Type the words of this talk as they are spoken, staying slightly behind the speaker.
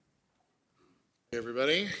Hey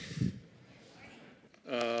everybody.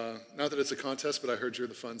 Not that it's a contest, but I heard you're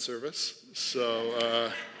the fun service.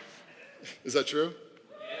 So, is that true?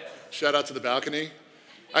 Shout out to the balcony.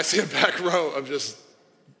 I see a back row of just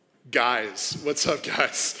guys. What's up,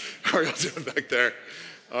 guys? How are y'all doing back there?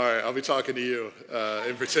 All right, I'll be talking to you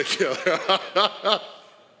in particular.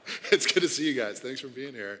 It's good to see you guys. Thanks for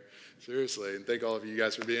being here. Seriously, and thank all of you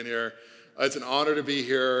guys for being here. It's an honor to be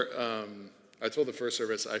here. I told the first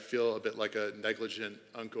service I feel a bit like a negligent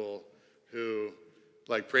uncle who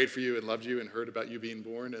prayed for you and loved you and heard about you being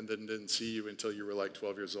born and then didn't see you until you were like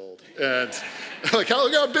 12 years old. And look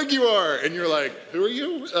how big you are. And you're like, who are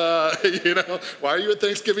you? Why are you at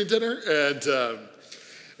Thanksgiving dinner? And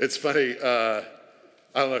it's funny, I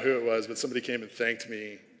don't know who it was, but somebody came and thanked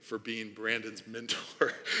me for being Brandon's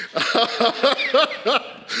mentor.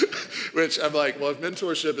 Which I'm like, well, if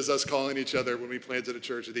mentorship is us calling each other when we planted a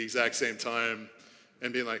church at the exact same time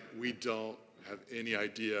and being like, we don't have any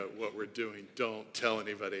idea what we're doing, don't tell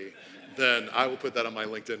anybody, then I will put that on my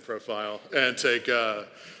LinkedIn profile and take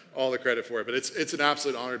all the credit for it. But it's an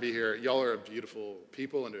absolute honor to be here. Y'all are beautiful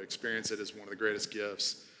people, and to experience it is one of the greatest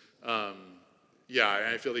gifts. I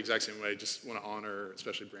feel the exact same way. Just want to honor,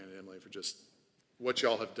 especially Brandon and Emily, for just what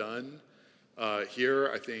y'all have done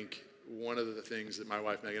here. I think one of the things that my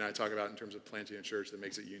wife Megan and I talk about in terms of planting a church that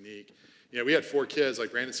makes it unique. We had 4 kids,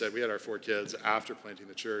 like Brandon said, we had our 4 kids after planting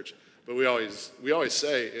the church, but we always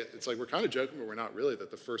say, it's like we're kind of joking, but we're not really,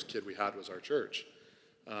 that the first kid we had was our church.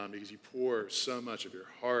 Because you pour so much of your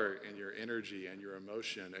heart and your energy and your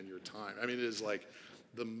emotion and your time. I mean, it is like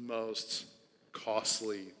the most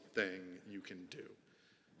costly thing you can do.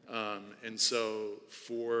 And so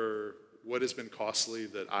for what has been costly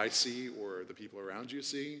that I see or the people around you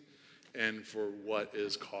see, and for what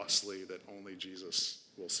is costly that only Jesus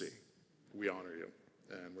will see, we honor you,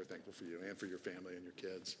 and we're thankful for you and for your family and your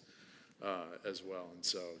kids as well. And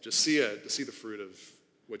so just to see the fruit of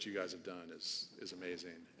what you guys have done is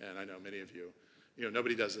amazing. And I know many of you,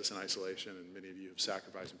 nobody does this in isolation, and many of you have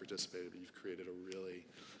sacrificed and participated, but you've created a really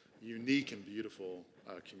unique and beautiful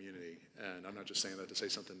community. And I'm not just saying that to say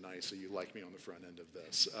something nice so you like me on the front end of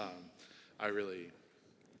this. I really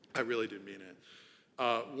do mean it.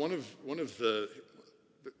 One of the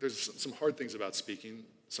there's some hard things about speaking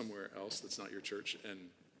somewhere else that's not your church, and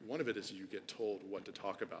one of it is you get told what to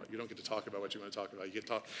talk about. You don't get to talk about what you want to talk about. You get to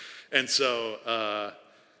talk, and so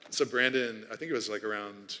Brandon, I think it was like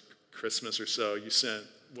around Christmas or so, you sent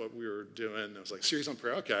what we were doing. I was like, series on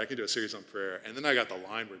prayer. Okay, I can do a series on prayer, and then I got the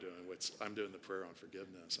line we're doing, which I'm doing the prayer on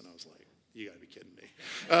forgiveness, and I was like, you got to be kidding me.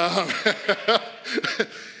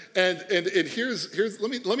 And here's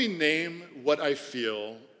let me name what I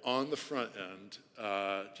feel on the front end,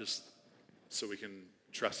 just so we can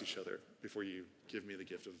trust each other before you give me the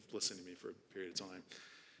gift of listening to me for a period of time.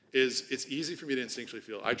 It's easy for me to instinctually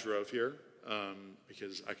feel I drove here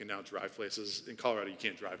because I can now drive places. In Colorado, you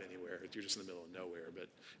can't drive anywhere. You're just in the middle of nowhere. But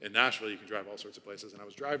in Nashville, you can drive all sorts of places. And I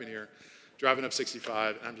was driving up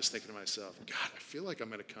 65, and I'm just thinking to myself, God, I feel like I'm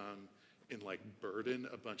going to come and burden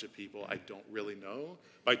a bunch of people I don't really know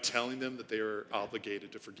by telling them that they are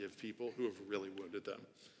obligated to forgive people who have really wounded them.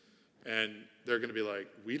 And they're going to be like,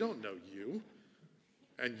 we don't know you,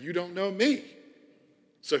 and you don't know me.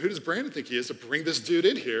 So who does Brandon think he is to bring this dude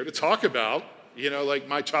in here to talk about,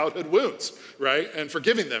 my childhood wounds, right? And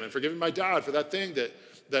forgiving them and forgiving my dad for that thing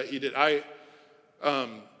that he did.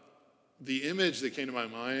 The image that came to my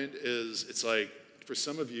mind is, it's like, for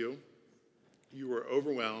some of you, you were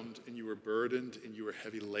overwhelmed and you were burdened and you were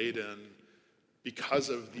heavy laden because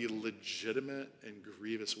of the legitimate and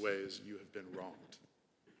grievous ways you have been wronged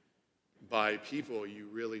by people you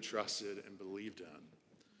really trusted and believed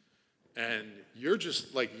in. And you're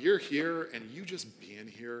just you're here, and you just being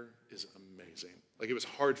here is amazing. It was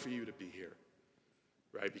hard for you to be here,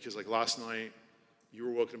 right? Because last night, you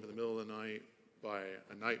were woken up in the middle of the night by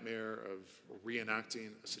a nightmare of reenacting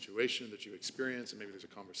a situation that you experienced, and maybe there's a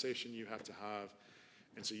conversation you have to have,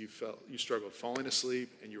 and so you struggled falling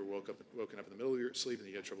asleep, and you were woken up in the middle of your sleep, and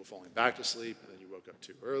you had trouble falling back to sleep, and then you woke up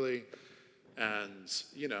too early, and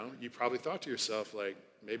you probably thought to yourself,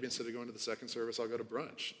 maybe instead of going to the second service, I'll go to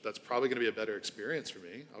brunch. That's probably going to be a better experience for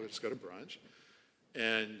me. I'll just go to brunch.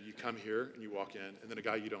 And you come here and you walk in, and then a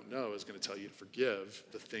guy you don't know is going to tell you to forgive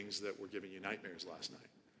the things that were giving you nightmares last night.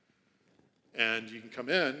 And you can come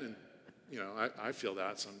in, and I feel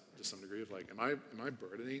that to some degree of am I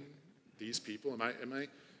burdening these people? Am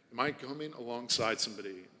I coming alongside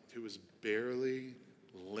somebody who was barely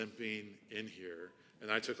limping in here,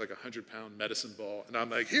 and I took a 100-pound medicine ball, and I'm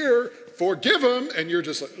like, here, forgive him, and you're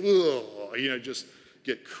just like, ugh, just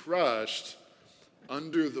get crushed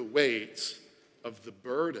under the weight of the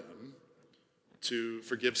burden to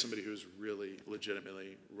forgive somebody who's really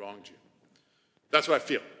legitimately wronged you. That's what I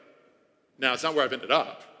feel. Now, it's not where I've ended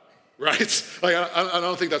up, right? Like, I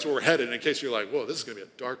don't think that's where we're headed, in case you're like, whoa, this is going to be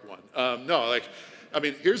a dark one.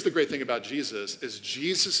 Here's the great thing about Jesus, is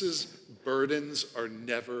Jesus's burdens are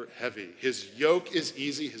never heavy. His yoke is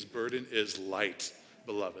easy, his burden is light,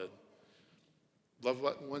 beloved. Loved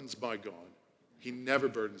ones by God. He never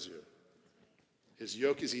burdens you. His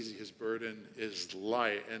yoke is easy, his burden is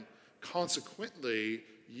light. And consequently,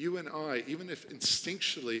 you and I, even if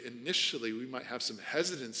instinctually, initially, we might have some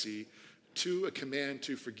hesitancy to a command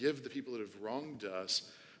to forgive the people that have wronged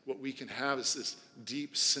us, what we can have is this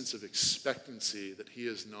deep sense of expectancy that he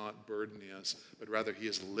is not burdening us, but rather he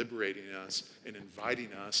is liberating us and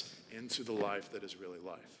inviting us into the life that is really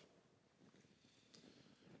life.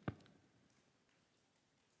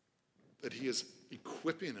 That he is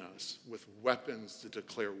equipping us with weapons to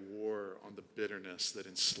declare war on the bitterness that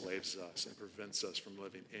enslaves us and prevents us from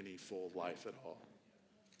living any full life at all.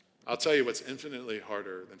 I'll tell you what's infinitely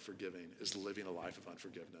harder than forgiving is living a life of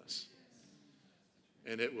unforgiveness.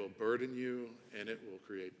 And it will burden you, and it will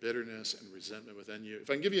create bitterness and resentment within you. If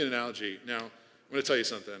I can give you an analogy, now, I'm going to tell you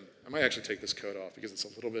something. I might actually take this coat off because it's a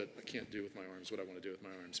little bit, I can't do with my arms what I want to do with my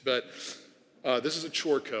arms. But this is a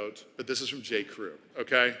chore coat, but this is from J. Crew,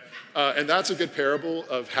 okay? And that's a good parable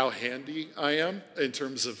of how handy I am in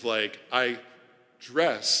terms of, like, I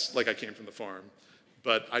dress like I came from the farm,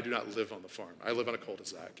 but I do not live on the farm. I live on a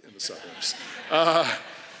cul-de-sac in the suburbs.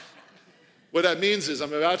 What that means is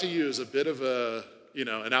I'm about to use a bit of an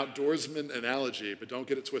outdoorsman analogy, but don't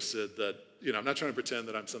get it twisted that, I'm not trying to pretend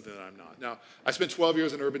that I'm something that I'm not. Now, I spent 12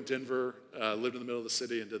 years in urban Denver, lived in the middle of the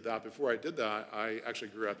city and did that. Before I did that, I actually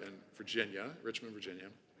grew up in Virginia, Richmond, Virginia.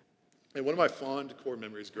 And one of my fond core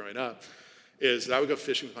memories growing up is that I would go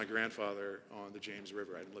fishing with my grandfather on the James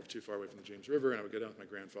River. I didn't live too far away from the James River, and I would go down with my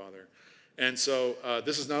grandfather. And so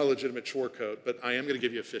this is not a legitimate chore coat, but I am going to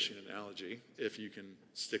give you a fishing analogy, if you can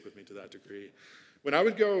stick with me to that degree. When I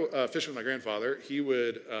would go fishing with my grandfather, he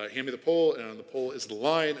would hand me the pole, and on the pole is the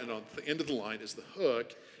line, and on the end of the line is the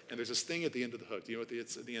hook, and there's this thing at the end of the hook. Do you know what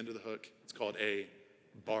it's at the end of the hook? It's called a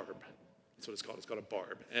barb. That's what it's called. It's called a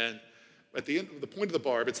barb. And at the end, the point of the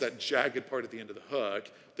barb, it's that jagged part at the end of the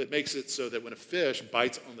hook that makes it so that when a fish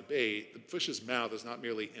bites on the bait, the fish's mouth is not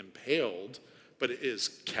merely impaled, but it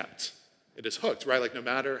is kept. It is hooked, right? Like no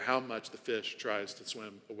matter how much the fish tries to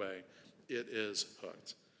swim away, it is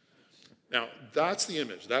hooked. Now, that's the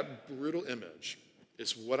image. That brutal image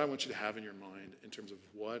is what I want you to have in your mind in terms of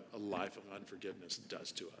what a life of unforgiveness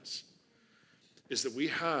does to us. Is that we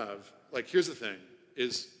have, here's the thing,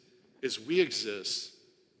 is we exist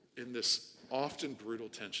in this often brutal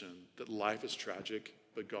tension that life is tragic,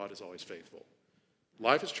 but God is always faithful.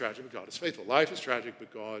 Life is tragic, but God is faithful. Life is tragic,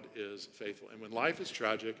 but God is faithful. And when life is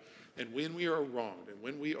tragic, and when we are wronged, and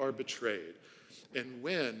when we are betrayed, and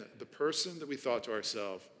when the person that we thought to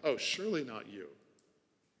ourselves, oh, surely not you.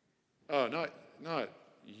 Oh, not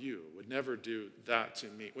you would never do that to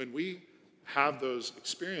me. When we have those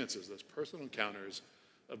experiences, those personal encounters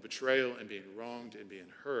of betrayal and being wronged and being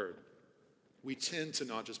hurt, we tend to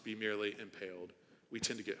not just be merely impaled, we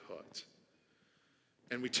tend to get hooked.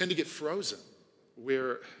 And we tend to get frozen,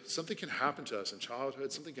 where something can happen to us in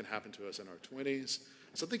childhood, something can happen to us in our 20s,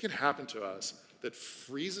 something can happen to us that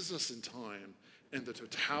freezes us in time, and the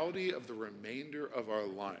totality of the remainder of our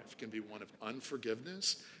life can be one of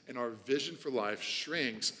unforgiveness, and our vision for life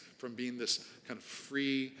shrinks from being this kind of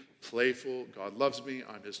free, playful, God loves me,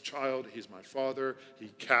 I'm his child, he's my father, he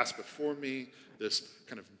casts before me this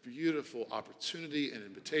kind of beautiful opportunity and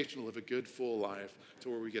invitation to live a good, full life, to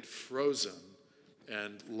where we get frozen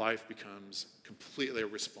and life becomes completely a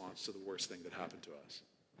response to the worst thing that happened to us.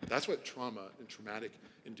 That's what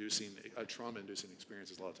trauma-inducing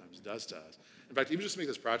experiences a lot of times does to us. In fact, even just to make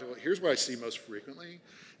this practical, here's what I see most frequently,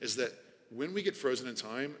 is that when we get frozen in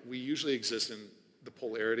time, we usually exist in the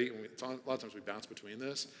polarity, and a lot of times we bounce between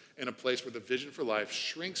this, in a place where the vision for life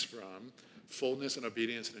shrinks from fullness and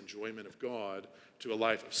obedience and enjoyment of God to a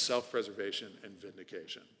life of self-preservation and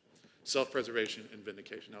vindication. Self-preservation and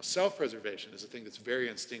vindication. Now, self-preservation is a thing that's very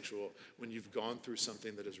instinctual when you've gone through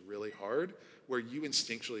something that is really hard, where you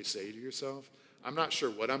instinctually say to yourself, I'm not sure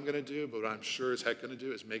what I'm going to do, but what I'm sure as heck going to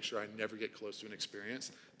do is make sure I never get close to an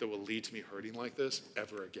experience that will lead to me hurting like this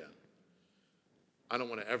ever again. I don't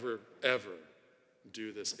want to ever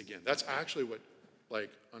do this again. That's actually what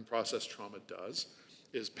unprocessed trauma does,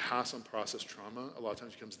 is pass unprocessed trauma. A lot of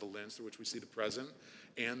times becomes the lens through which we see the present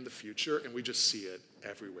and the future, and we just see it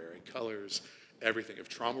everywhere in colors, everything. If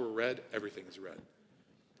trauma were red, everything is red.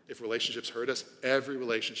 If relationships hurt us, every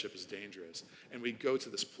relationship is dangerous. And we go to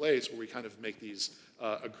this place where we kind of make these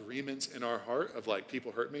agreements in our heart of like,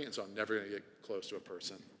 people hurt me, and so I'm never going to get close to a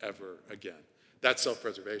person ever again. That's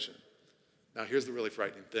self-preservation. Now, here's the really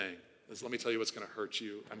frightening thing. Let me tell you what's going to hurt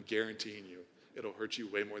you. I'm guaranteeing you it'll hurt you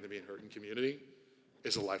way more than being hurt in community,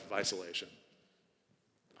 is a life of isolation.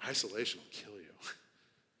 Isolation will kill you.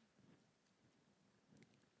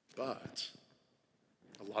 But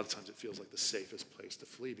a lot of times it feels like the safest place to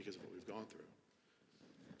flee because of what we've gone through.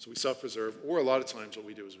 So we self-preserve, or a lot of times what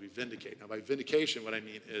we do is we vindicate. Now, by vindication, what I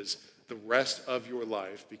mean is the rest of your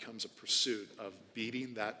life becomes a pursuit of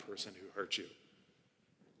beating that person who hurt you.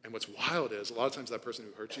 And what's wild is a lot of times that person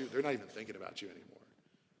who hurt you, they're not even thinking about you anymore.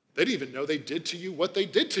 They didn't even know they did to you what they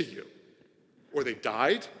did to you. Or they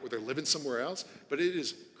died, or they're living somewhere else. But it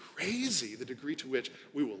is crazy the degree to which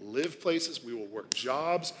we will live places, we will work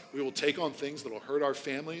jobs, we will take on things that will hurt our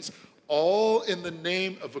families, all in the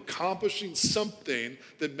name of accomplishing something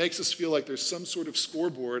that makes us feel like there's some sort of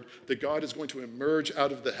scoreboard that God is going to emerge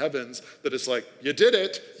out of the heavens that is like, you did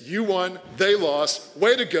it, you won, they lost,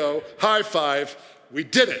 way to go, high five, we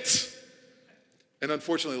did it. And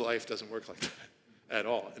unfortunately, life doesn't work like that at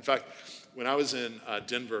all. In fact, when I was in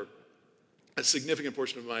Denver, a significant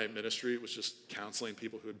portion of my ministry was just counseling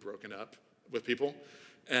people who had broken up with people.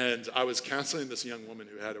 And I was counseling this young woman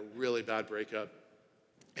who had a really bad breakup.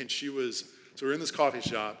 And so we were in this coffee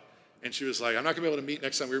shop, and she was like, I'm not gonna be able to meet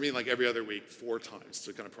next time. We were meeting like every other week, 4 times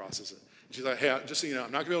to kind of process it. And she's like, hey, just so you know,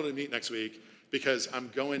 I'm not gonna be able to meet next week because I'm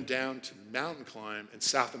going down to mountain climb in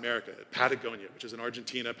South America, Patagonia, which is in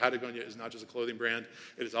Argentina. Patagonia is not just a clothing brand,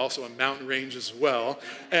 it is also a mountain range as well.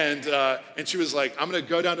 And she was like, I'm gonna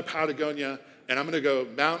go down to Patagonia and I'm gonna go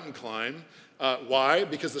mountain climb. Why?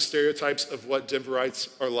 Because the stereotypes of what Denverites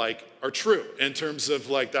are like are true in terms of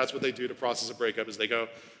like, that's what they do to process a breakup is they go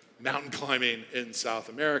mountain climbing in South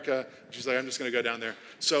America. She's like, I'm just gonna go down there.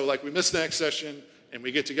 So like we missed the next session and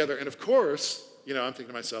we get together, and of course, you know, I'm thinking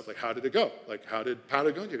to myself, like, how did it go? Like, how did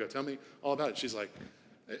Patagonia go? Tell me all about it. She's like,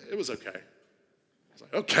 it was okay. I was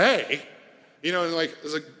like, okay? You know, and like,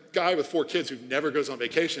 as a guy with 4 kids who never goes on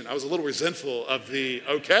vacation, I was a little resentful of the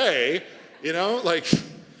okay, you know? Like,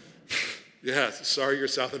 yeah, sorry your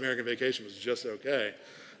South American vacation was just okay.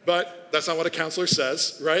 But that's not what a counselor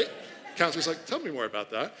says, right? Counselor's like, tell me more about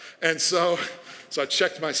that. And so I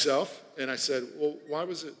checked myself, and I said, well, why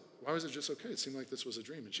was it just okay? It seemed like this was a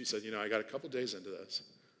dream. And she said, you know, I got a couple days into this,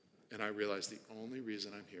 and I realized the only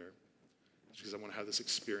reason I'm here is because I want to have this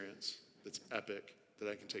experience that's epic, that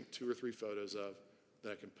I can take 2 or 3 photos of,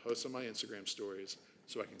 that I can post on my Instagram stories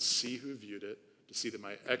so I can see who viewed it, to see that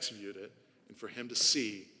my ex viewed it, and for him to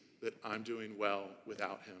see that I'm doing well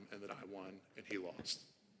without him and that I won and he lost.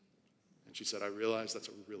 And she said, I realized that's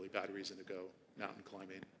a really bad reason to go mountain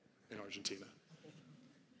climbing in Argentina.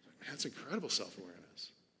 Man, that's incredible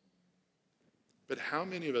self-awareness. But how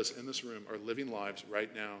many of us in this room are living lives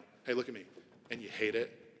right now, hey, look at me, and you hate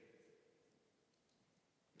it?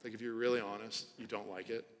 Like if you're really honest, you don't like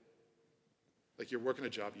it. Like you're working a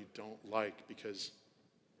job you don't like because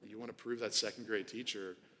you want to prove that 2nd grade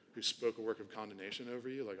teacher who spoke a work of condemnation over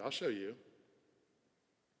you, like, I'll show you.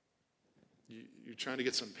 You're trying to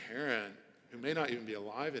get some parent who may not even be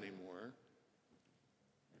alive anymore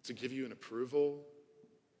to give you an approval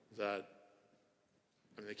that,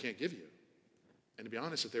 I mean, they can't give you. And to be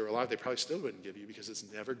honest, if they were alive, they probably still wouldn't give you because it's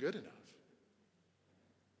never good enough.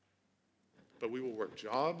 But we will work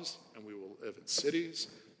jobs, and we will live in cities,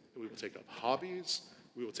 and we will take up hobbies,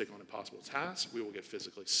 we will take on impossible tasks, we will get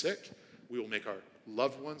physically sick, we will make our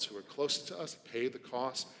loved ones who are closest to us pay the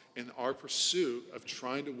cost in our pursuit of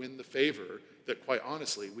trying to win the favor that, quite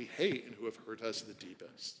honestly, we hate and who have hurt us the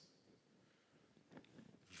deepest.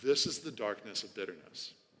 This is the darkness of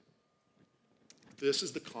bitterness. This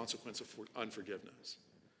is the consequence of unforgiveness.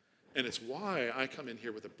 And it's why I come in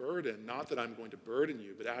here with a burden, not that I'm going to burden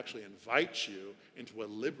you, but actually invite you into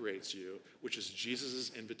what liberates you, which is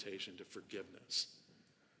Jesus' invitation to forgiveness.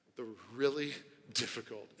 The really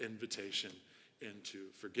difficult invitation into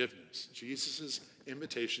forgiveness. Jesus'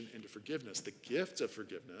 invitation into forgiveness, the gift of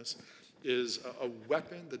forgiveness, is a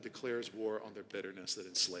weapon that declares war on their bitterness that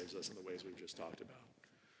enslaves us in the ways we've just talked about.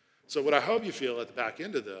 So what I hope you feel at the back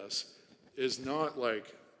end of this is not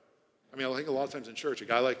like, I mean, I think a lot of times in church, a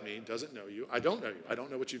guy like me doesn't know you. I don't know you. I don't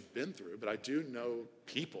know what you've been through, but I do know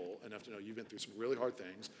people enough to know you've been through some really hard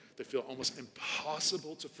things that feel almost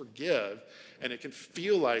impossible to forgive. And it can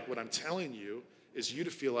feel like what I'm telling you is you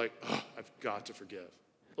to feel like, oh, I've got to forgive.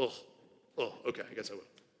 Oh, okay, I guess I will.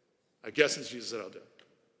 I guess since Jesus said I'll do it,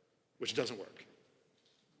 which doesn't work.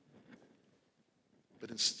 But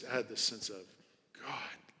instead, this sense of God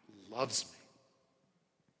loves me.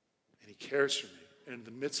 and he cares for me. And in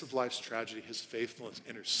the midst of life's tragedy, his faithfulness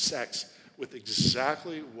intersects with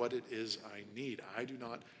exactly what it is I need. I do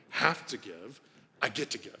not have to give, I get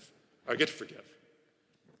to give. I get to forgive.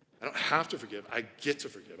 I don't have to forgive, I get to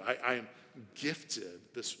forgive. I am gifted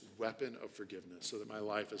this weapon of forgiveness so that my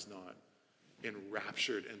life is not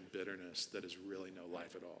enraptured in bitterness that is really no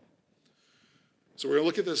life at all. So we're going to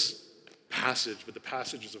look at this passage, but the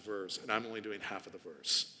passage is a verse, and I'm only doing half of the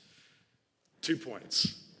verse. 2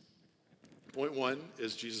 points. Point 1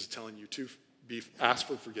 is Jesus telling you to ask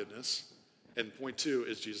for forgiveness, and point 2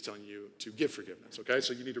 is Jesus telling you to give forgiveness. Okay,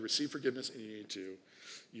 so you need to receive forgiveness, and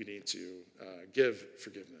you need to give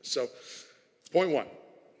forgiveness. So, point 1.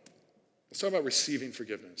 Let's talk about receiving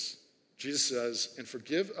forgiveness. Jesus says, and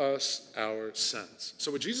forgive us our sins.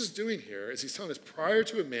 So what Jesus is doing here is he's telling us prior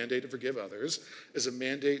to a mandate to forgive others is a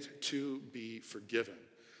mandate to be forgiven.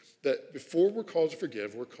 That before we're called to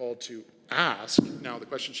forgive, we're called to ask. Now the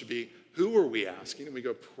question should be, who are we asking? And we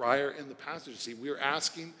go prior in the passage. See, we are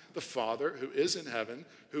asking the Father who is in heaven,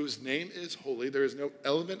 whose name is holy. There is no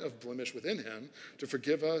element of blemish within him to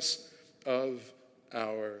forgive us of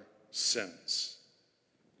our sins.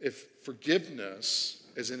 If forgiveness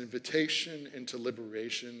is an invitation into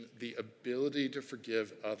liberation, the ability to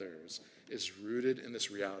forgive others is rooted in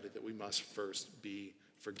this reality that we must first be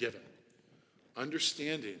forgiven.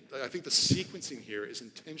 Understanding, I think the sequencing here is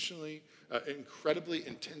incredibly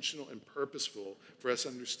intentional and purposeful for us to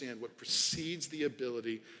understand what precedes the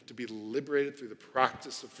ability to be liberated through the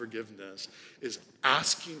practice of forgiveness is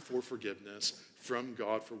asking for forgiveness from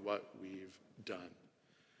God for what we've done.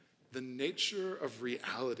 The nature of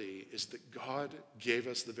reality is that God gave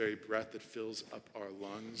us the very breath that fills up our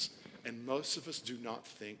lungs, and most of us do not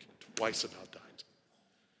think twice about that.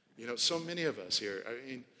 You know, so many of us here, I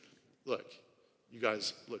mean, look, you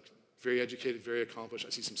guys look very educated, very accomplished. I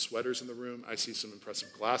see some sweaters in the room. I see some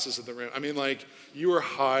impressive glasses in the room. I mean, like, you are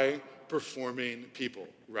high-performing people,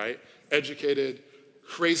 right? Educated,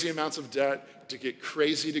 crazy amounts of debt to get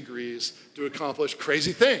crazy degrees to accomplish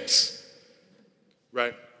crazy things,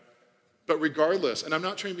 right? But regardless, and I'm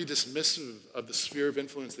not trying to be dismissive of the sphere of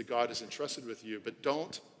influence that God has entrusted with you, but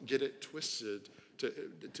don't get it twisted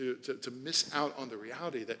to miss out on the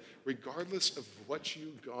reality that regardless of what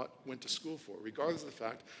you went to school for, regardless of the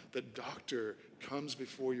fact that doctor comes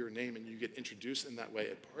before your name and you get introduced in that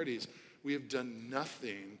way at parties, we have done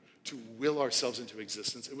nothing to will ourselves into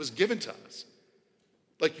existence. It was given to us.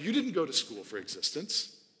 Like, you didn't go to school for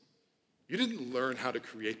existence. You didn't learn how to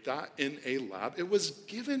create that in a lab. It was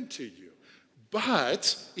given to you.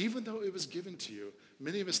 But even though it was given to you,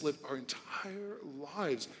 many of us live our entire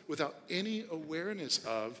lives without any awareness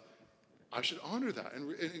of, I should honor that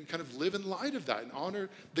and kind of live in light of that and honor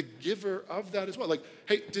the giver of that as well. Like,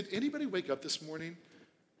 hey, did anybody wake up this morning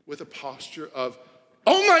with a posture of,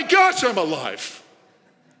 oh my gosh, I'm alive?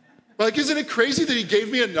 Like, isn't it crazy that he gave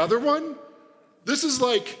me another one? This is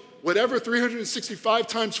like whatever 365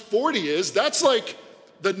 times 40 is, that's like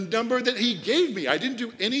the number that he gave me. I didn't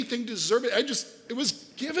do anything to deserve it. It was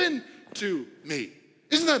given to me.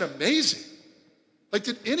 Isn't that amazing? Like,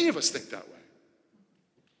 did any of us think that way?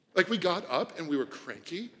 Like, we got up and we were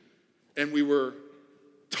cranky and we were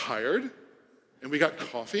tired and we got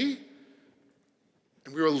coffee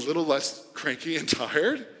and we were a little less cranky and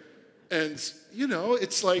tired. And, you know,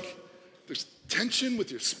 it's like there's tension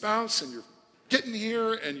with your spouse and you're getting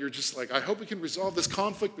here and you're just like, I hope we can resolve this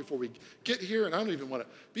conflict before we get here, and I don't even want to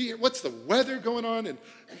be here. What's the weather going on? And,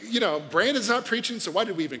 you know, Brandon's not preaching, so why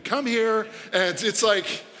did we even come here? And it's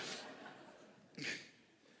like,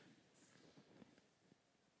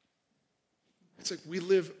 we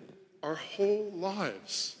live our whole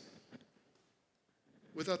lives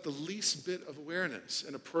without the least bit of awareness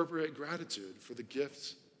and appropriate gratitude for the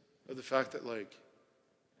gift of the fact that, like,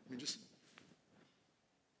 I mean, just,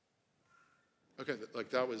 okay, like,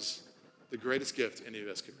 that was the greatest gift any of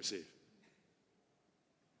us could receive.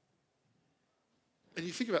 And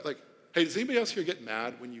you think about, like, hey, does anybody else here get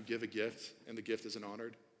mad when you give a gift and the gift isn't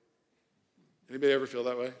honored? Anybody ever feel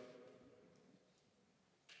that way?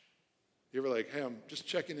 You ever like, hey, I'm just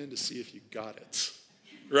checking in to see if you got it,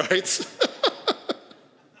 right?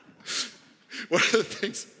 One of the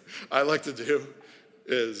things I like to do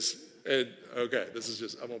is, and okay, this is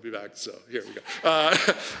just, I won't be back, so here we go.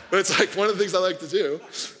 But it's like one of the things I like to do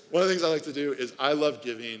is I love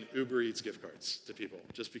giving Uber Eats gift cards to people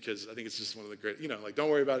just because I think it's just one of the great, you know, like, don't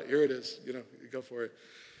worry about it, here it is, you know, go for it.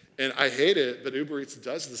 And I hate it, but Uber Eats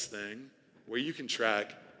does this thing where you can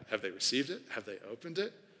track, have they received it? Have they opened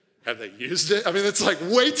it? Have they used it? I mean, it's like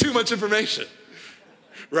way too much information,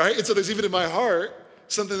 right? And so there's even in my heart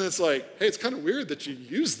something that's like, hey, it's kind of weird that you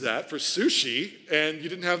used that for sushi and you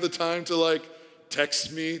didn't have the time to like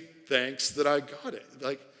text me thanks that I got it.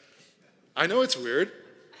 Like, I know it's weird.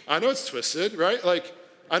 I know it's twisted, right? Like,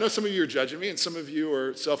 I know some of you are judging me and some of you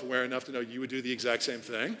are self-aware enough to know you would do the exact same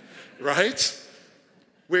thing, right?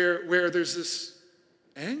 Where there's this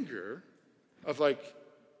anger of like,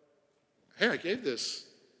 hey, I gave this.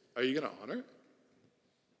 Are you going to honor it?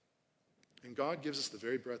 And God gives us the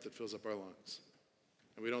very breath that fills up our lungs.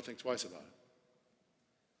 And we don't think twice about it.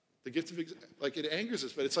 The gift of, like, it angers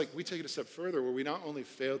us, but it's like we take it a step further where we not only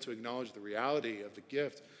fail to acknowledge the reality of the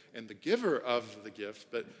gift and the giver of the gift,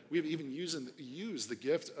 but we've even used the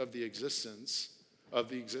gift of the existence of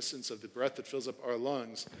the breath that fills up our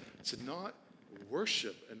lungs to not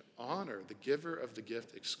worship and honor the giver of the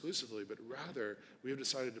gift exclusively, but rather we have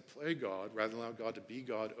decided to play God rather than allow God to be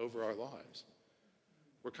God over our lives.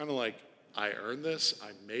 We're kind of like, I earned this,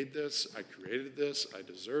 I made this, I created this, I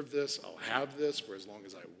deserve this, I'll have this for as long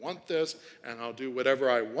as I want this, and I'll do whatever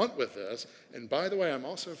I want with this. And by the way, I'm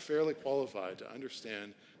also fairly qualified to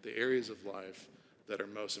understand the areas of life that are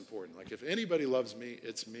most important. Like, if anybody loves me,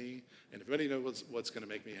 it's me. And if anybody knows what's going to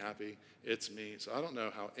make me happy, it's me. So I don't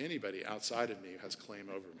know how anybody outside of me has claim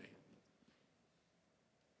over me.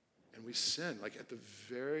 And we sin. Like, at the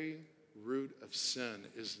very root of sin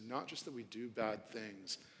is not just that we do bad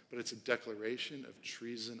things, but it's a declaration of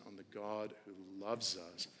treason on the God who loves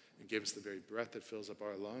us and gave us the very breath that fills up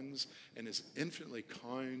our lungs and is infinitely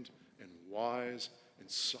kind and wise and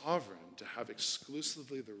sovereign to have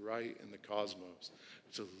exclusively the right in the cosmos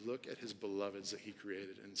to look at his beloveds that he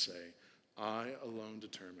created and say, I alone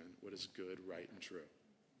determine what is good, right, and true.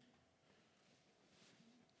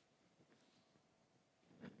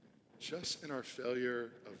 Just in our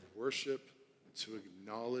failure of worship to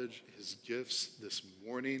acknowledge his gifts this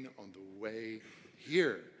morning on the way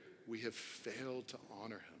here, we have failed to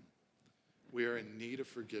honor him. We are in need of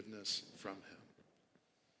forgiveness from him.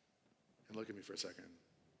 And look at me for a second.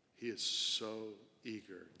 He is so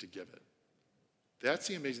eager to give it. That's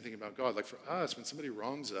the amazing thing about God. Like, for us, when somebody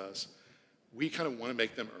wrongs us, we kind of want to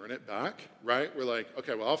make them earn it back, right? We're like,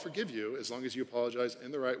 okay, well, I'll forgive you as long as you apologize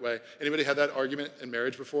in the right way. Anybody had that argument in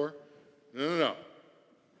marriage before? No.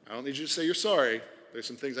 I don't need you to say you're sorry. There's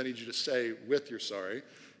some things I need you to say with your sorry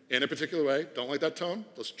in a particular way. Don't like that tone.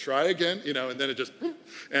 Let's try again, and then it just,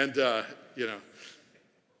 and,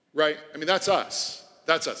 right? I mean, that's us.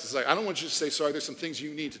 That's us. It's like, I don't want you to say sorry. There's some things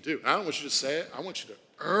you need to do. I don't want you to say it. I want you to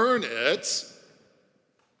earn it.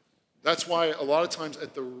 That's why a lot of times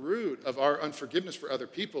at the root of our unforgiveness for other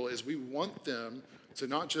people is we want them to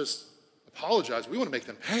not just apologize. We want to make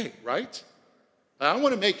them pay, right? I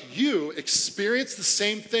want to make you experience the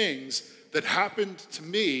same things that happened to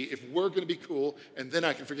me if we're going to be cool, and then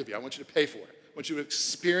I can forgive you. I want you to pay for it. I want you to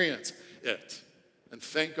experience it. And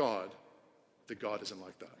thank God that God isn't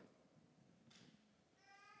like that.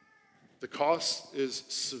 The cost is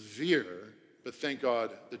severe, but thank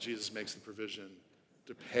God that Jesus makes the provision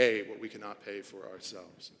to pay what we cannot pay for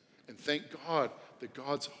ourselves. And thank God that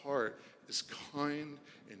God's heart is kind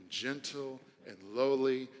and gentle and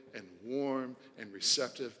lowly and warm and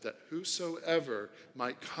receptive, that whosoever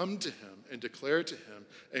might come to him and declare to him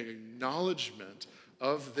an acknowledgement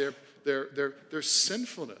of their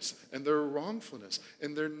sinfulness and their wrongfulness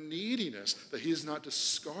and their neediness, that he does not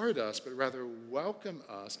discard us, but rather welcome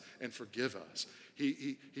us and forgive us.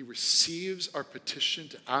 He receives our petition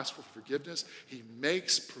to ask for forgiveness. He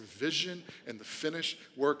makes provision in the finished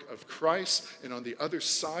work of Christ. And on the other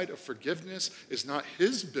side of forgiveness is not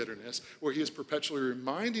his bitterness, where he is perpetually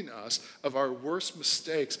reminding us of our worst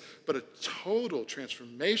mistakes, but a total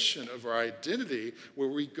transformation of our identity, where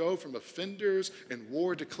we go from offenders and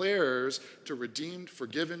war declarers to redeemed,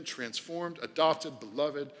 forgiven, transformed, adopted,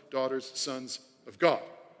 beloved daughters, sons of God.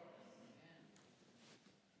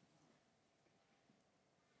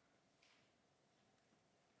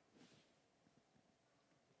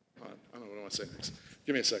 I don't know what I want to say next.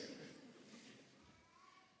 Give me a second.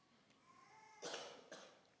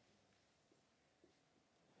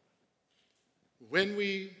 When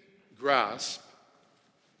we grasp,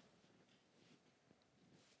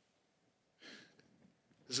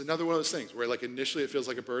 this is another one of those things where, like, initially it feels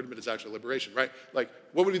like a burden, but it's actually liberation, right? Like,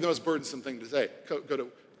 what would be the most burdensome thing to say? Go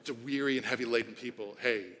to weary and heavy laden people.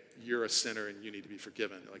 Hey, you're a sinner and you need to be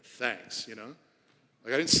forgiven. Like, thanks,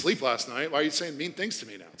 Like, I didn't sleep last night. Why are you saying mean things to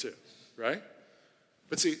me now, too? Right?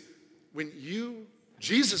 But see,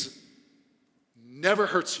 Jesus never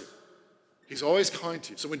hurts you. He's always kind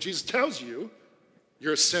to you. So when Jesus tells you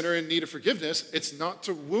you're a sinner in need of forgiveness, it's not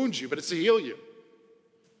to wound you, but it's to heal you.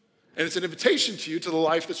 And it's an invitation to you to the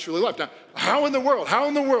life that's truly life. Now, how in the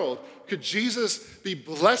world could Jesus be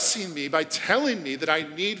blessing me by telling me that I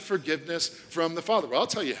need forgiveness from the Father? Well, I'll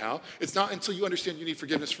tell you how. It's not until you understand you need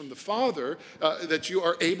forgiveness from the Father that you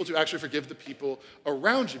are able to actually forgive the people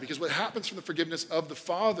around you. Because what happens from the forgiveness of the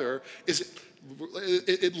Father is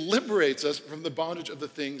it liberates us from the bondage of the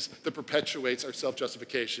things that perpetuates our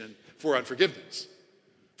self-justification for unforgiveness.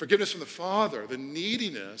 Forgiveness from the Father, the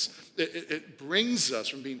neediness, it brings us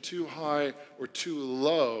from being too high or too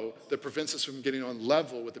low that prevents us from getting on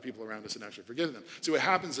level with the people around us and actually forgiving them. So what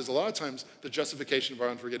happens is a lot of times the justification of our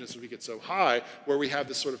unforgiveness is we get so high where we have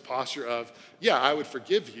this sort of posture of, yeah, I would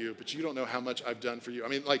forgive you, but you don't know how much I've done for you. I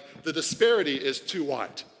mean, like the disparity is too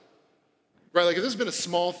wide, right? Like if this has been a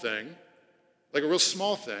small thing, like a real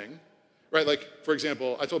small thing, right? Like, for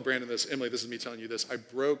example, I told Brandon this, Emily, this is me telling you this, I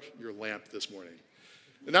broke your lamp this morning.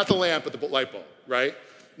 Not the lamp, but the light bulb, right?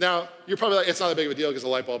 Now, you're probably like, it's not that big of a deal because the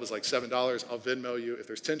light bulb is like $7. I'll Venmo you if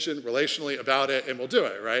there's tension relationally about it, and we'll do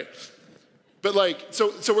it, right? But like,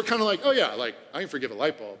 so we're kind of like, oh yeah, like I can forgive a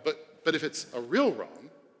light bulb, but if it's a real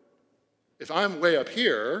wrong, if I'm way up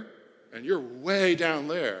here and you're way down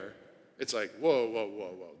there, it's like,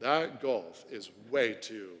 whoa. That gulf is way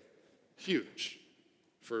too huge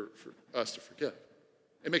for us to forgive.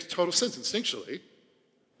 It makes total sense instinctually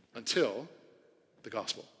until the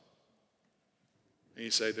gospel. And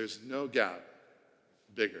you say, there's no gap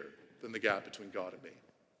bigger than the gap between God and me.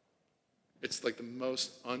 It's like the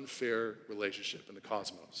most unfair relationship in the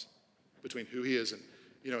cosmos between who he is and,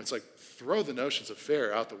 it's like throw the notions of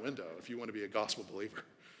fair out the window if you want to be a gospel believer.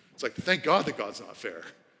 It's like, thank God that God's not fair,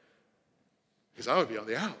 because I would be on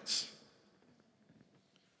the outs.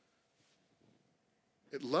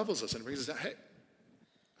 It levels us and it brings us down. Hey,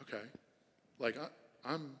 okay, like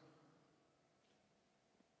I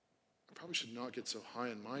probably should not get so high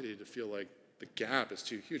and mighty to feel like the gap is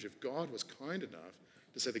too huge. If God was kind enough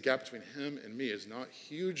to say the gap between him and me is not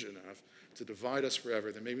huge enough to divide us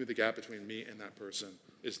forever, then maybe the gap between me and that person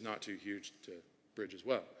is not too huge to bridge as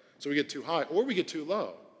well. So we get too high or we get too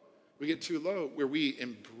low. We get too low where we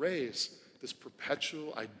embrace this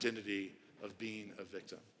perpetual identity of being a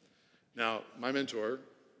victim. Now, my mentor,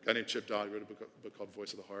 a guy named Chip Dodd, wrote a book called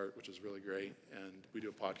Voice of the Heart, which is really great, and we do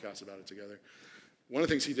a podcast about it together. One of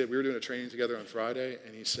the things he did, we were doing a training together on Friday,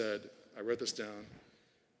 and he said, I wrote this down.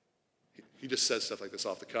 He just says stuff like this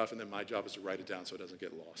off the cuff, and then my job is to write it down so it doesn't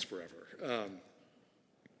get lost forever.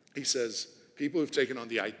 He says, people who've taken on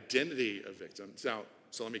the identity of victims, now,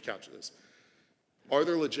 so let me couch this. Are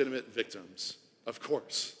there legitimate victims? Of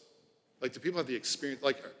course. Like, do people have the experience,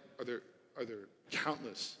 like, are there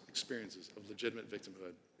countless experiences of legitimate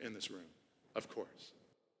victimhood in this room? Of course.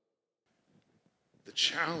 The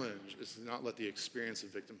challenge is to not let the experience of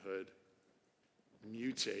victimhood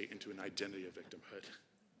mutate into an identity of victimhood.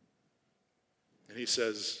 And he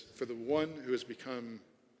says, for the one who has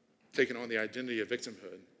taken on the identity of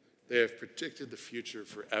victimhood, they have predicted the future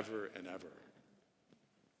forever and ever.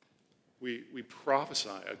 We prophesy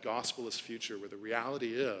a gospelist future where the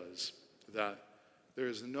reality is that there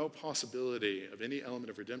is no possibility of any element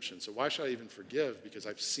of redemption. So why should I even forgive? Because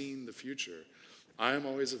I've seen the future. I am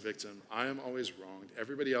always a victim. I am always wronged.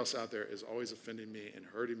 Everybody else out there is always offending me and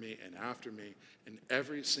hurting me and after me. And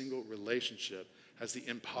every single relationship has the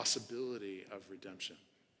impossibility of redemption,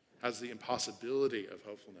 has the impossibility of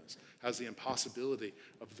hopefulness, has the impossibility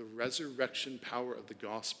of the resurrection power of the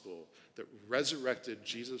gospel that resurrected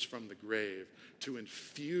Jesus from the grave to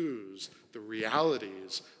infuse the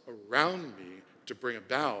realities around me to bring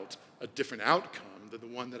about a different outcome than the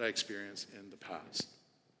one that I experienced in the past.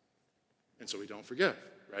 And so we don't forgive,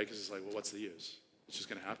 right? Because it's like, well, what's the use? It's just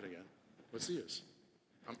going to happen again. What's the use?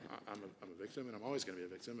 I'm a victim, and I'm always going to be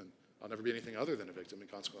a victim, and I'll never be anything other than a victim,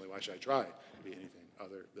 and consequently, why should I try to be anything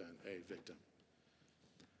other than a victim?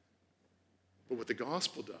 But what the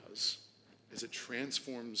gospel does is it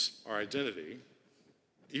transforms our identity,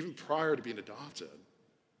 even prior to being adopted,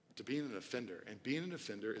 to being an offender. And being an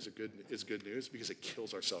offender is good news because it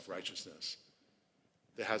kills our self-righteousness.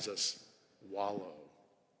 It has us wallow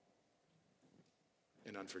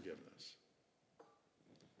in unforgiveness.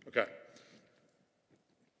 Okay.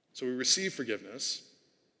 So we receive forgiveness.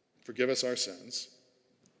 Forgive us our sins.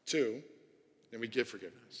 2, then we give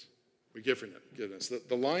forgiveness. We give forgiveness.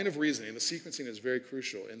 The line of reasoning, the sequencing is very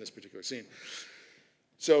crucial in this particular scene.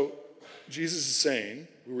 So Jesus is saying,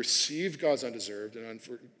 we received God's undeserved and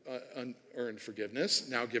unearned forgiveness,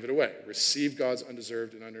 now give it away. Receive God's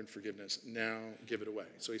undeserved and unearned forgiveness, now give it away.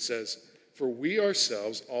 So he says, for we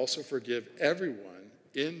ourselves also forgive everyone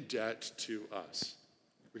in debt to us.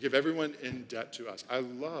 We give everyone in debt to us. I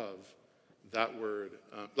love that word,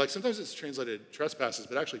 like sometimes it's translated trespasses,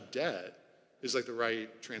 but actually debt is like the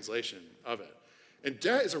right translation of it. And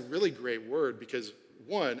debt is a really great word because,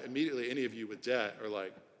 one, immediately any of you with debt are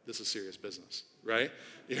like, this is serious business, right?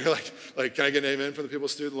 You're like, can I get an amen from the people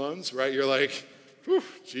with student loans, right? You're like, whew,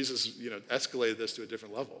 Jesus, escalated this to a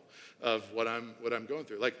different level of what I'm going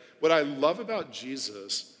through. Like, what I love about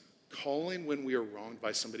Jesus calling when we are wronged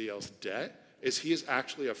by somebody else's debt is he is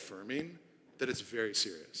actually affirming that it's very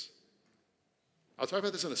serious. I'll talk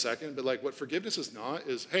about this in a second, but like what forgiveness is not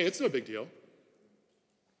is, hey, it's no big deal.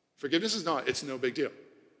 Forgiveness is not, it's no big deal.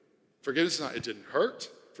 Forgiveness is not, it didn't hurt.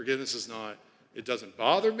 Forgiveness is not, it doesn't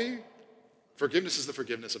bother me. Forgiveness is the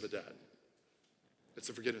forgiveness of a debt. It's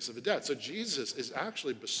the forgiveness of a debt. So Jesus is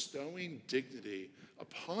actually bestowing dignity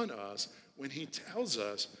upon us when he tells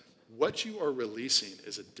us what you are releasing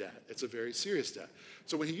is a debt. It's a very serious debt.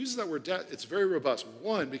 So when he uses that word debt, it's very robust.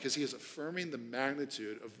 One, because he is affirming the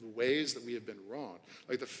magnitude of the ways that we have been wronged.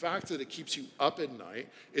 Like the fact that it keeps you up at night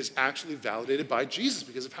is actually validated by Jesus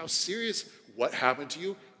because of how serious what happened to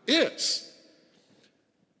you is.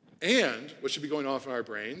 And what should be going off in our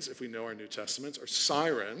brains, if we know our New Testaments, are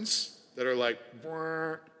sirens that are like,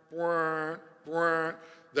 brr, brr, brr,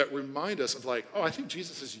 that remind us of like, oh, I think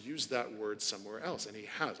Jesus has used that word somewhere else, and he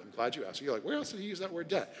has. I'm glad you asked. You're like, where else did he use that word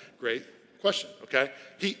debt? Great question, okay?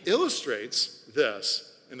 He illustrates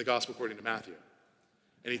this in the Gospel according to Matthew,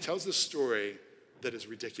 and he tells this story that is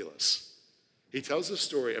ridiculous. He tells this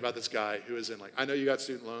story about this guy who is in like, I know you got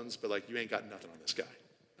student loans, but like you ain't got nothing on this guy,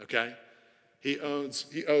 okay? He owes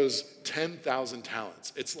 10,000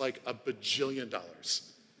 talents. It's like $1 bajillion.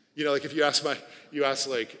 Like if you ask my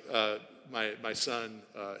son,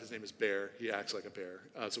 his name is Bear. He acts like a bear,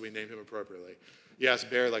 so we named him appropriately. You ask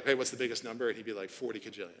Bear, like, hey, what's the biggest number? And he'd be like 40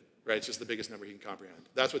 kajillion, right? It's just the biggest number he can comprehend.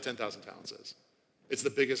 That's what 10,000 talents is. It's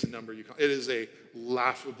the biggest number you can. It is a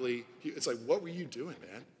laughably, it's like, what were you doing,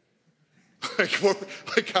 man? How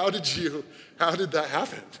did that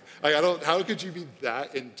happen? How could you be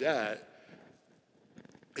that in debt?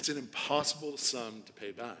 It's an impossible sum to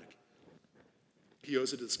pay back. He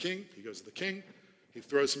owes it to his king. He goes to the king. He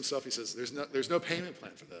throws himself. He says, there's no payment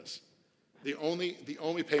plan for this. The only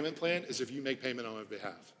payment plan is if you make payment on my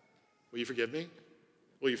behalf. Will you forgive me?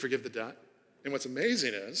 Will you forgive the debt? And what's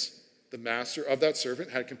amazing is the master of that servant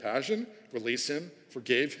had compassion, released him,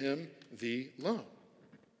 forgave him the loan.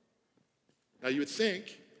 Now you would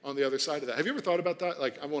think on the other side of that, have you ever thought about that?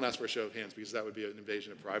 Like, I won't ask for a show of hands because that would be an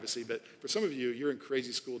invasion of privacy, but for some of you, you're in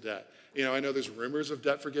crazy school debt. I know there's rumors of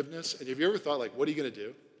debt forgiveness, and have you ever thought, like, what are you going to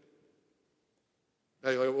do?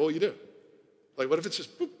 Like, what will you do? Like, what if it's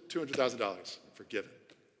just, boop, $200,000 forgiven?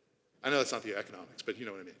 I know that's not the economics, but you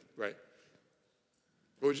know what I mean, right?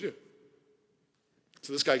 What would you do?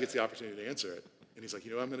 So this guy gets the opportunity to answer it, and he's like,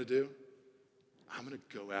 you know what I'm going to do? I'm going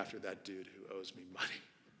to go after that dude who owes me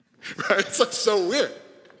money, right? It's like so weird,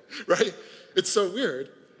 right? It's so weird.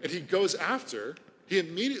 And he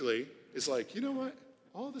immediately is like, you know what?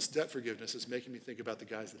 All this debt forgiveness is making me think about the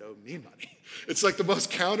guys that owe me money. It's like the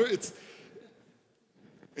most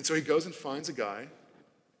and so he goes and finds a guy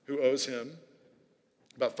who owes him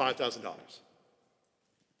about $5,000.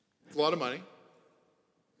 It's a lot of money.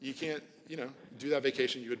 You can't, do that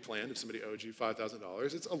vacation you had planned if somebody owed you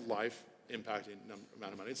 $5,000. It's a life-impacting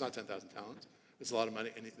amount of money. It's not 10,000 talents. It's a lot of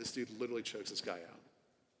money, and this dude literally chokes this guy out.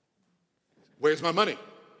 Where's my money?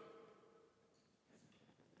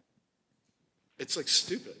 It's like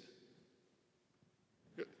stupid.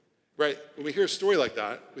 Right? When we hear a story like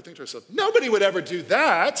that, we think to ourselves, nobody would ever do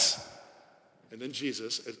that. And then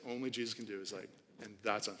Jesus, as only Jesus can do, is like, and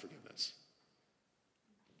that's unforgiveness.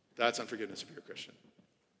 That's unforgiveness if you're a Christian.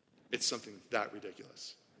 It's something that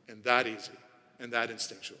ridiculous, and that easy, and that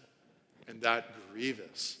instinctual, and that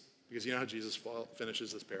grievous. Because you know how Jesus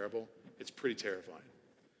finishes this parable? It's pretty terrifying.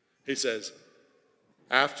 He says,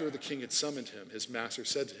 after the king had summoned him, his master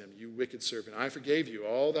said to him, you wicked servant, I forgave you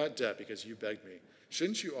all that debt because you begged me.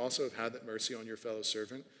 Shouldn't you also have had that mercy on your fellow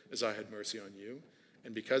servant as I had mercy on you?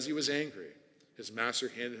 And because he was angry, his master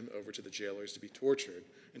handed him over to the jailers to be tortured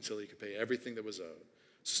until he could pay everything that was owed.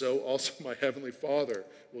 So also my heavenly Father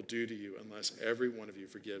will do to you unless every one of you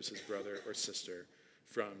forgives his brother or sister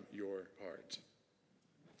from your heart.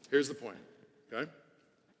 Here's the point, okay?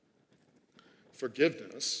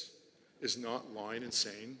 Forgiveness is not lying and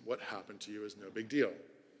saying what happened to you is no big deal.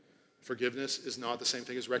 Forgiveness is not the same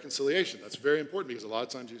thing as reconciliation. That's very important because a lot of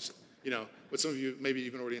times what some of you maybe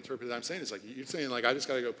even already interpreted I'm saying is like, you're saying like, I just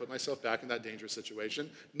got to go put myself back in that dangerous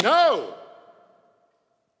situation. No!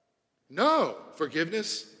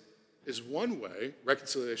 Forgiveness is one way.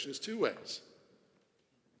 Reconciliation is two ways.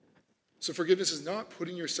 So forgiveness is not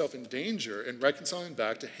putting yourself in danger and reconciling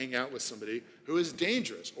back to hang out with somebody who is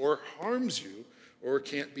dangerous or harms you or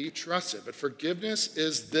can't be trusted. But forgiveness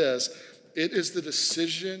is this. It is the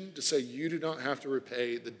decision to say you do not have to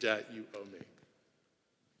repay the debt you owe me.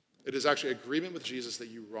 It is actually agreement with Jesus that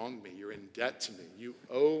you wronged me. You're in debt to me. You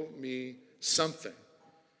owe me something.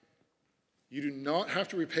 You do not have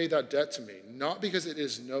to repay that debt to me, not because it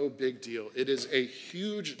is no big deal. It is a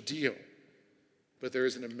huge deal. But there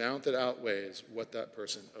is an amount that outweighs what that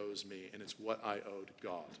person owes me, and it's what I owed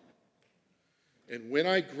God. And when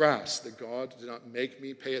I grasp that God did not make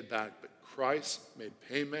me pay it back, but Christ made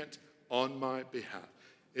payment on my behalf,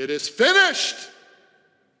 it is finished,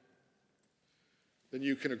 then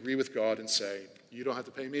you can agree with God and say, you don't have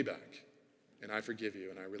to pay me back, and I forgive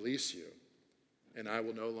you, and I release you, and I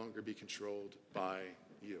will no longer be controlled by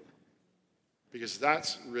you. Because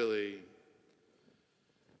that's really...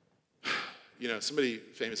 somebody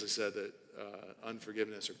famously said that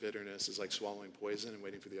unforgiveness or bitterness is like swallowing poison and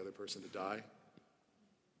waiting for the other person to die.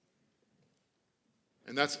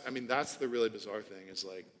 And that's the really bizarre thing is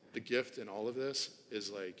like the gift in all of this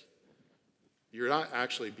is like you're not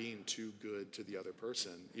actually being too good to the other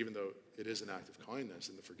person, even though it is an act of kindness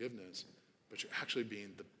and the forgiveness, but you're actually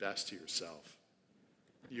being the best to yourself.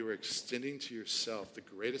 You are extending to yourself the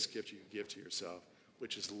greatest gift you can give to yourself,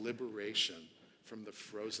 which is liberation from the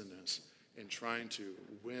frozenness and trying to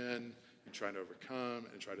win and trying to overcome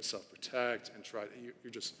and try to self-protect and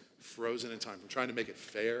you're just frozen in time from trying to make it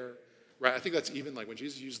fair, right? I think that's even like when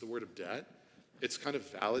Jesus used the word of debt, it's kind of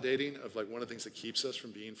validating of like one of the things that keeps us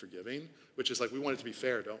from being forgiving, which is like we want it to be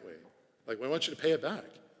fair, don't we? Like we want you to pay it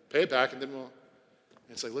back and then we'll,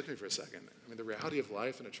 and it's like, look at me for a second. I mean, the reality of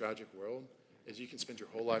life in a tragic world is you can spend your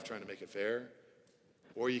whole life trying to make it fair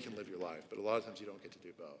or you can live your life, but a lot of times you don't get to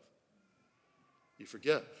do both. You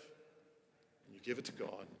forgive. You give it to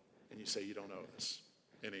God, and you say you don't owe us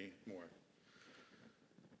anymore.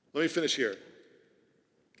 Let me finish here.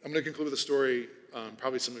 I'm going to conclude with a story.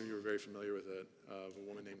 Probably some of you are very familiar with it, of a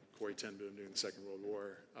woman named Corrie ten Boom during the Second World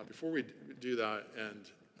War. Before we do that, and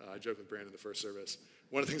I joked with Brandon in the first service,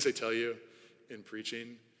 one of the things they tell you in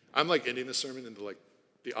preaching, I'm like ending the sermon in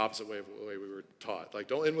the opposite way of the way we were taught. Like,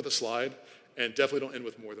 don't end with a slide, and definitely don't end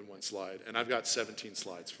with more than one slide. And I've got 17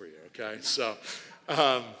 slides for you, okay? So...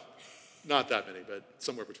 not that many, but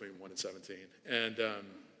somewhere between 1 and 17. And,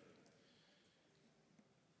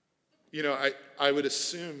 I would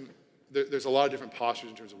assume there's a lot of different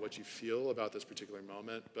postures in terms of what you feel about this particular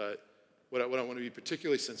moment, but what I want to be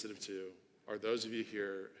particularly sensitive to are those of you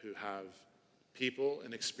here who have people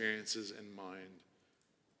and experiences in mind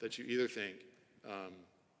that you either think,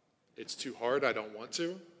 it's too hard, I don't want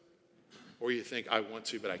to, or you think, I want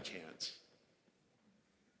to, but I can't.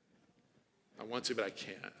 I want to, but I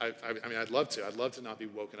can't. I'd love to. I'd love to not be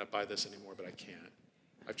woken up by this anymore, but I can't.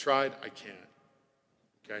 I've tried, I can't.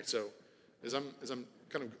 Okay, so as I'm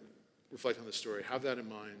kind of reflecting on this story, have that in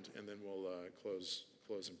mind, and then we'll close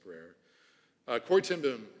in prayer. Corrie ten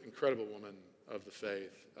Boom, incredible woman of the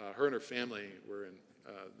faith. Her and her family were in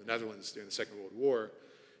the Netherlands during the Second World War,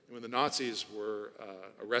 and when the Nazis were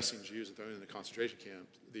arresting Jews and throwing them in the concentration camp,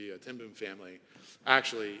 the ten Boom family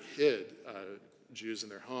actually hid Jews in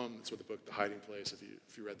their home. That's what the book The Hiding Place,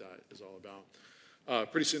 if you read that, is all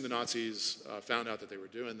about. Pretty soon the Nazis found out that they were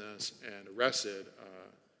doing this and arrested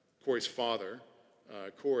Corrie's father,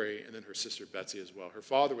 Corrie, and then her sister Betsy as well. Her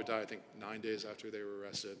father would die, I think, 9 days after they were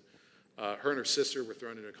arrested. Her and her sister were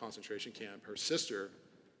thrown into a concentration camp. Her sister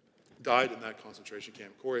died in that concentration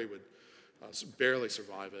camp. Corrie would barely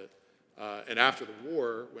survive it. And after the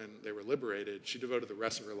war, when they were liberated, she devoted the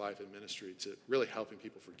rest of her life in ministry to really helping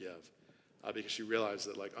people forgive. Because she realized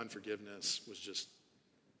that like unforgiveness was just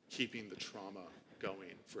keeping the trauma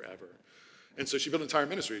going forever. And so she built an entire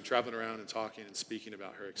ministry, traveling around and talking and speaking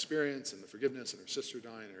about her experience and the forgiveness and her sister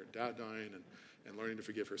dying and her dad dying and learning to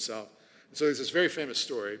forgive herself. And so there's this very famous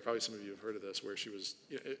story, probably some of you have heard of this, where she was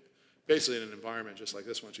basically in an environment just like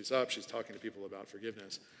this one. She's up, she's talking to people about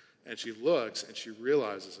forgiveness, and she looks and she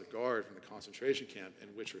realizes a guard from the concentration camp in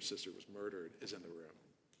which her sister was murdered is in the room.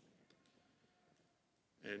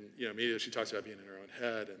 And, immediately she talks about being in her own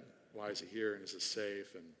head and why is he here and is this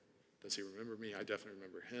safe and does he remember me? I definitely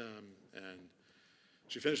remember him. And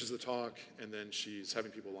she finishes the talk and then she's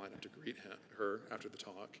having people line up to greet her after the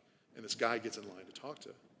talk. And this guy gets in line to talk to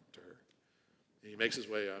her. And he makes his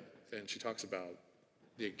way up and she talks about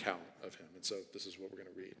the account of him. And so this is what we're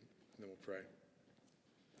going to read and then we'll pray.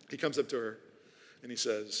 He comes up to her and he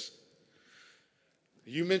says,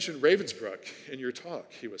 "You mentioned Ravensbrück in your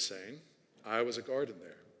talk," he was saying. "I was a guard in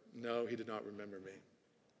there." No, he did not remember me.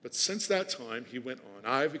 But since that time, he went on,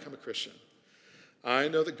 "I have become a Christian. I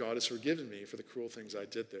know that God has forgiven me for the cruel things I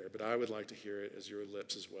did there, but I would like to hear it as your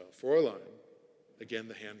lips as well. For a line, again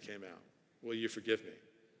the hand came out. Will you forgive me?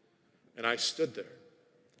 And I stood there,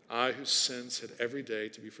 I whose sins had every day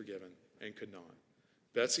to be forgiven and could not.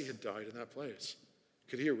 Betsy had died in that place.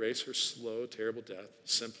 Could he erase her slow, terrible death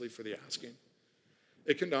simply for the asking?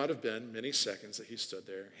 It could not have been many seconds that he stood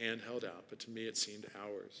there, hand held out, but to me it seemed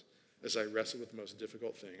hours as I wrestled with the most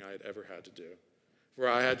difficult thing I had ever had to do. For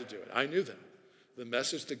I had to do it. I knew that. The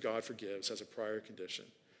message that God forgives has a prior condition,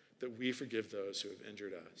 that we forgive those who have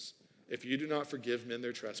injured us. If you do not forgive men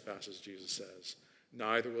their trespasses, Jesus says,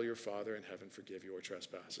 neither will your Father in heaven forgive your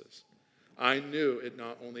trespasses. I knew it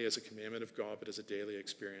not only as a commandment of God, but as a daily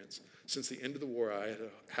experience. Since the end of the war, I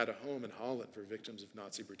had a home in Holland for victims of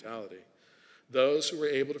Nazi brutality. Those who were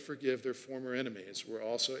able to forgive their former enemies were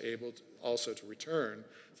also able to return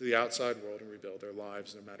to the outside world and rebuild their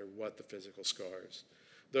lives, no matter what the physical scars.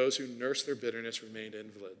 Those who nursed their bitterness remained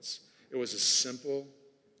invalids. It was as simple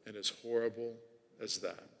and as horrible as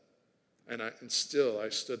that. And still I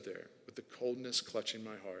stood there with the coldness clutching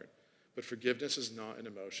my heart. But forgiveness is not an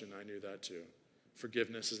emotion. I knew that too.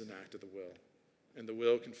 Forgiveness is an act of the will. And the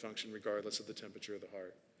will can function regardless of the temperature of the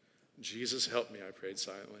heart. Jesus, help me, I prayed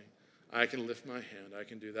silently. I can lift my hand. I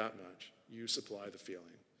can do that much. You supply the feeling.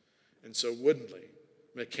 And so woodenly,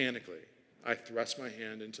 mechanically, I thrust my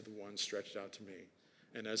hand into the one stretched out to me.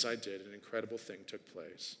 And as I did, an incredible thing took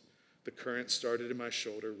place. The current started in my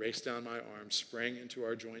shoulder, raced down my arm, sprang into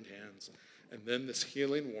our joined hands, and then this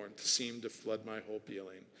healing warmth seemed to flood my whole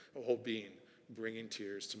being, bringing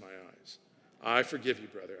tears to my eyes. I forgive you,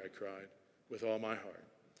 brother, I cried, with all my heart.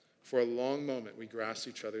 For a long moment, we grasped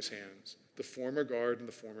each other's hands, the former guard and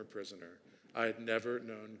the former prisoner. I had never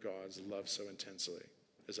known God's love so intensely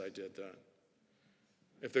as I did then.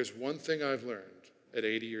 If there's one thing I've learned at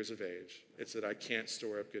 80 years of age, it's that I can't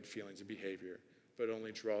store up good feelings and behavior, but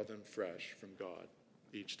only draw them fresh from God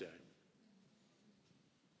each day.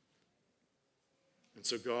 And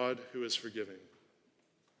so God, who is forgiving,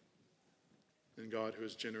 and God who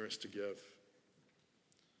is generous to give,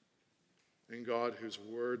 and God whose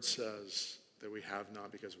word says that we have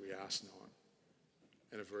not because we ask not.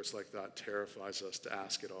 And a verse like that terrifies us to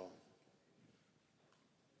ask it all.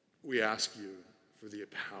 We ask you for the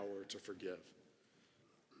power to forgive.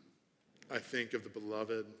 I think of the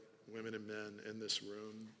beloved women and men in this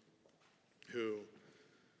room who,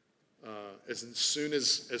 as soon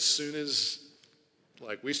as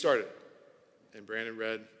like we started and Brandon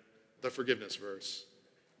read the forgiveness verse,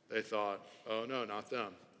 they thought, oh no, not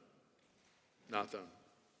them. Not them.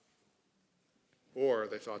 Or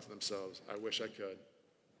they thought to themselves, I wish I could.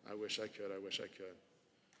 I wish I could. I wish I could.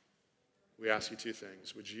 We ask you two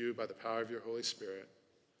things. Would you, by the power of your Holy Spirit,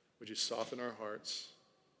 would you soften our hearts?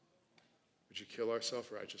 Would you kill our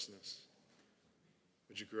self-righteousness?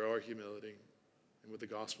 Would you grow our humility? And would the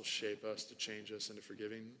gospel shape us to change us into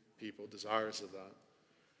forgiving people, desirous of that?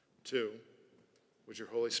 2, would your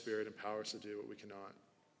Holy Spirit empower us to do what we cannot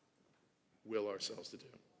will ourselves to do?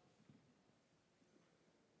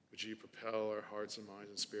 Would you propel our hearts and minds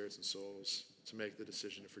and spirits and souls to make the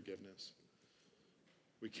decision of forgiveness?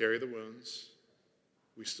 We carry the wounds.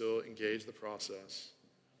 We still engage the process.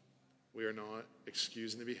 We are not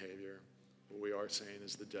excusing the behavior. What we are saying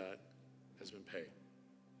is the debt has been paid,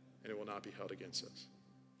 and it will not be held against us.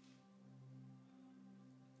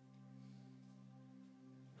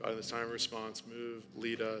 God, in this time of response,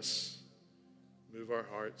 lead us, move our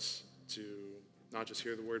hearts to not just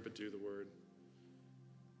hear the word, but do the word.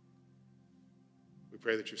 We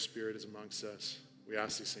pray that your Spirit is amongst us. We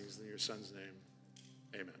ask these things in your Son's name.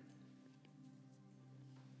 Amen.